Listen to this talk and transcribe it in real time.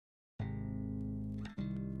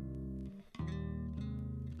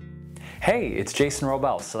Hey, it's Jason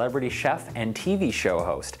Wrobel, celebrity chef and TV show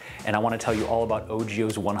host, and I want to tell you all about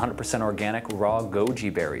Ojio's 100% organic raw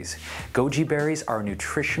goji berries. Goji berries are a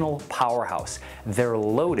nutritional powerhouse. They're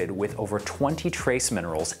loaded with over 20 trace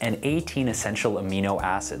minerals and 18 essential amino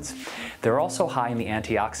acids. They're also high in the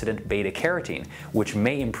antioxidant beta-carotene, which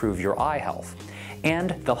may improve your eye health.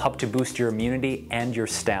 And they'll help to boost your immunity and your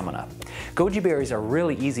stamina. Goji berries are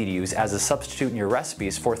really easy to use as a substitute in your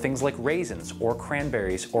recipes for things like raisins or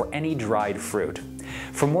cranberries or any dried fruit.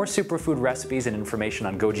 For more superfood recipes and information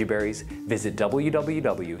on goji berries, visit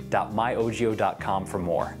www.myojio.com for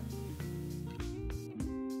more.